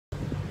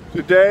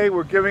Today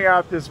we're giving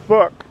out this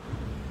book.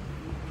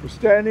 We're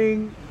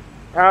standing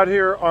out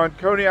here on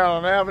Coney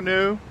Island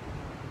Avenue,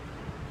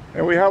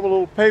 and we have a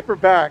little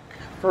paperback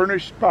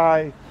furnished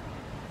by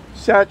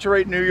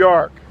Saturate New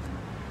York.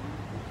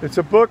 It's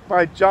a book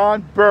by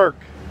John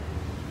Burke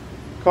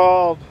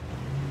called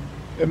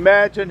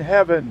Imagine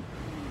Heaven.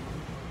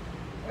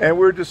 And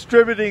we're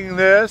distributing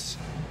this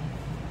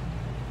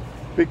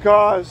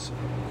because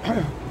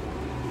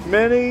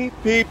many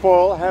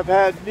people have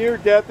had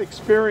near-death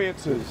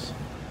experiences.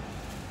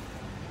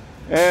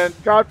 And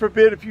God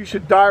forbid if you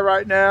should die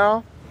right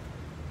now,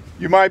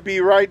 you might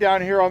be right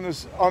down here on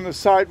the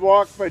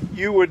sidewalk, but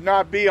you would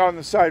not be on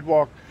the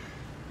sidewalk.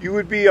 You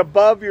would be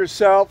above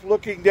yourself,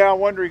 looking down,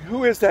 wondering,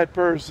 who is that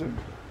person?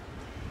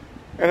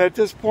 And at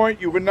this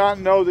point, you would not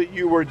know that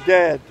you were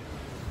dead.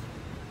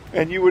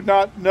 And you would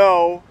not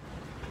know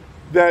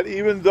that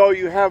even though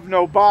you have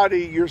no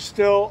body, you're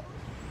still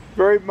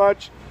very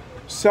much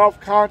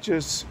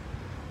self-conscious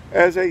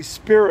as a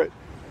spirit.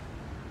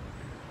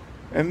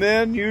 And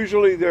then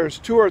usually there's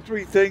 2 or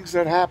 3 things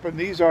that happen.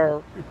 These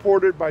are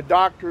reported by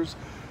doctors,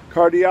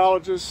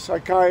 cardiologists,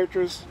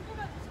 psychiatrists,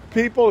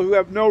 people who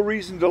have no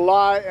reason to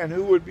lie and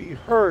who would be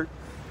hurt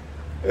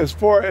as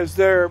far as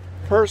their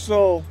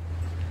personal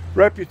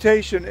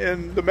reputation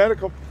in the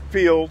medical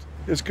field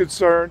is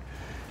concerned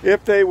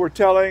if they were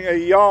telling a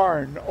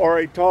yarn or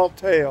a tall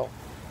tale.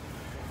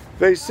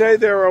 They say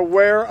they're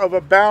aware of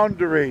a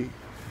boundary.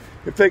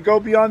 If they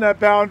go beyond that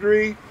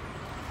boundary,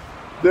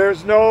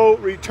 there's no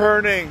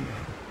returning.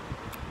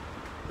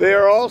 They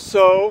are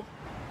also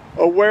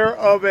aware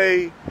of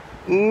a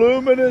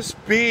luminous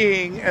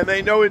being, and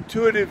they know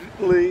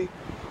intuitively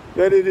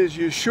that it is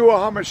Yeshua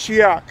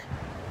HaMoshiach.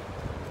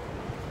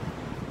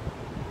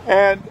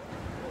 And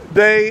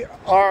they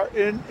are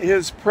in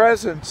his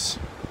presence,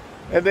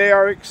 and they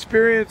are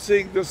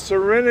experiencing the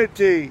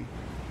serenity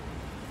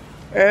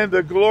and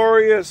the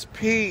glorious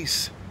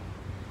peace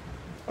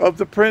of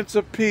the Prince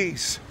of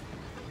Peace.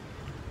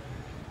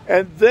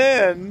 And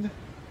then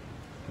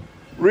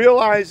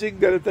realizing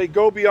that if they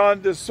go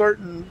beyond this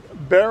certain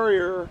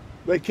barrier,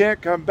 they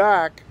can't come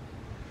back,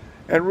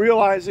 and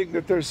realizing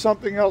that there's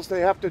something else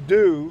they have to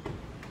do,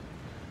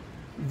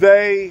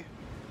 they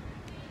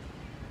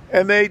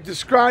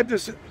describe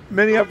this,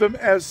 many of them,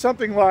 as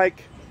something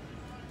like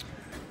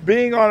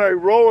being on a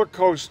roller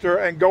coaster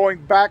and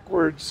going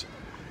backwards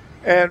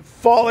and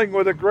falling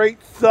with a great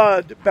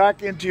thud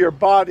back into your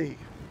body.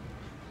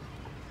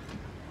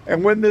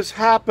 And when this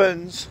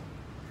happens,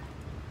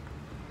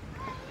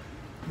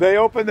 they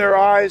open their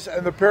eyes,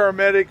 and the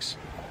paramedics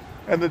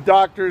and the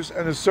doctors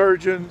and the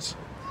surgeons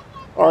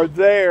are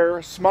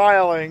there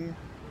smiling,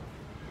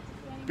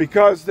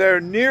 because their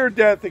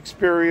near-death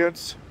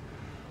experience,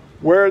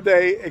 where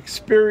they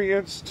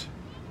experienced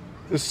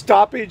the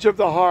stoppage of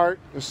the heart,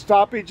 the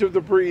stoppage of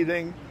the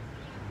breathing,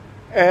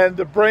 and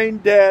the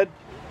brain-dead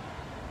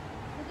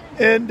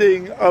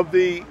ending of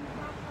the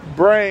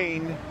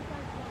brain,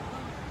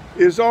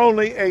 is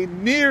only a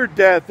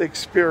near-death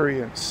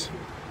experience.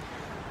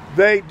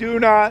 They do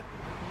not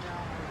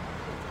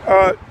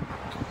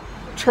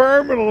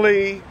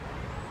terminally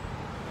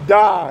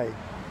die.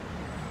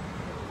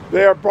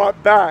 They are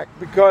brought back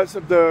because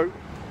of the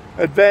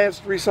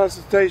advanced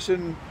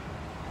resuscitation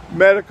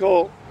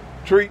medical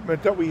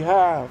treatment that we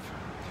have.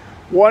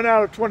 1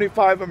 out of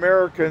 25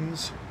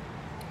 Americans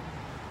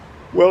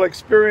will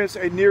experience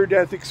a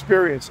near-death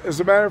experience. As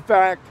a matter of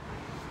fact,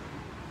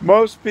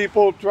 most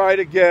people try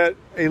to get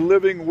a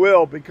living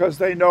will because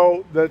they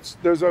know that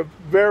there's a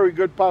very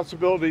good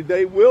possibility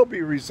they will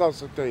be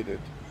resuscitated.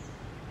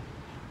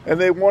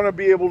 And they want to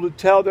be able to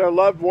tell their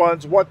loved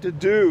ones what to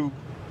do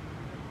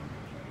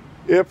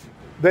if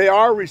they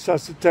are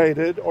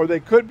resuscitated, or they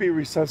could be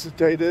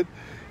resuscitated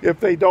if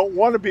they don't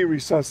want to be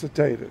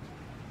resuscitated.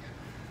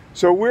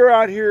 So we're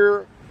out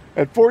here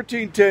at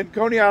 1410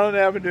 Coney Island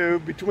Avenue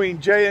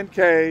between J and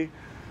K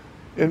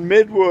in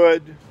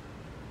Midwood.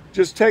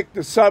 Just take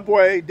the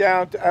subway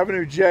down to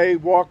Avenue J,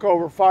 walk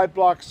over 5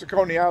 blocks to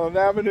Coney Island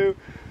Avenue,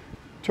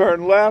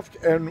 turn left,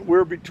 and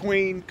we're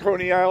between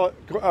Coney Island,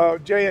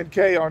 J and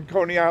K on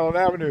Coney Island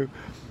Avenue.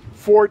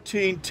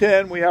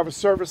 1410, we have a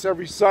service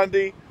every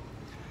Sunday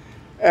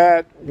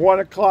at 1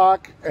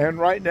 o'clock, and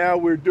right now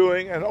we're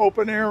doing an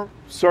open-air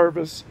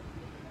service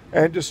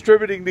and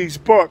distributing these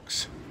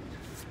books.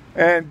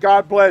 And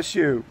God bless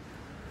you.